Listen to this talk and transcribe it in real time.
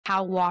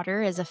how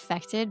water is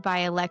affected by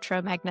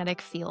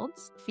electromagnetic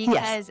fields, Yes.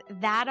 because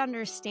that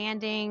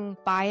understanding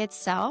by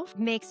itself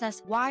makes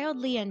us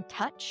wildly in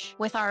touch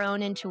with our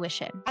own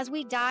intuition. As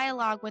we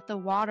dialogue with the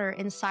water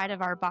inside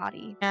of our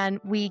body, and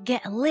we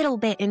get a little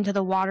bit into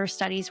the water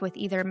studies with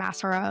either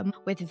Masaram,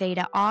 with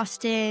Veda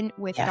Austin,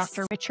 with Yes.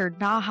 Dr. Richard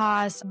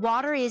Nahas,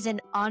 water is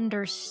an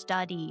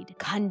understudied,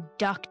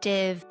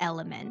 conductive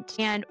element,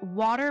 and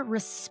water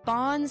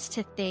responds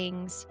to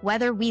things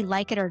whether we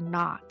like it or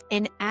not.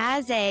 And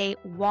as a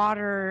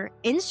water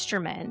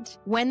instrument,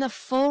 when the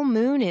full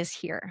moon is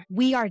here,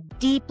 we are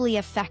deeply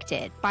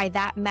affected by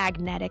that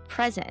magnetic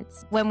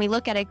presence. When we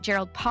look at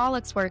Gerald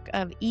Pollack's work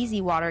of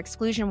easy water,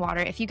 exclusion water,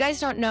 if you guys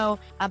don't know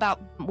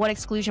about what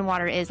exclusion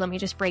water is, let me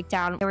just break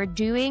down. They were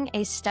doing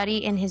a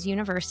study in his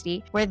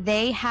university where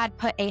they had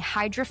put a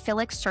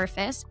hydrophilic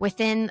surface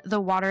within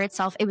the water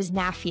itself. It was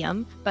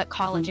naphthalene, but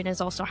collagen is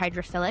also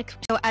hydrophilic.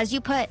 So as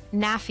you put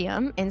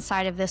naphthalene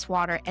inside of this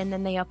water and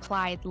then they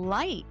applied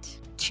light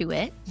to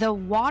it, the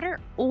water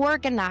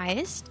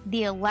organized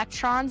the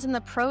electrons and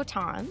the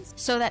protons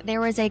so that there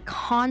was a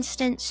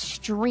constant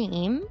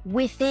stream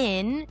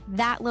within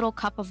that little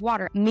cup of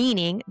water,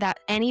 meaning that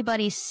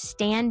anybody's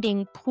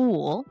standing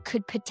pool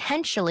could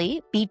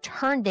potentially be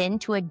turned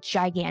into a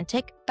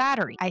gigantic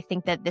battery. I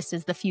think that this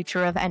is the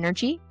future of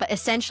energy, but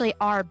essentially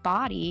our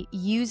body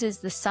uses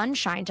the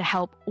sunshine to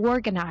help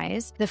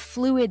organize the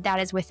fluid that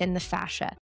is within the fascia.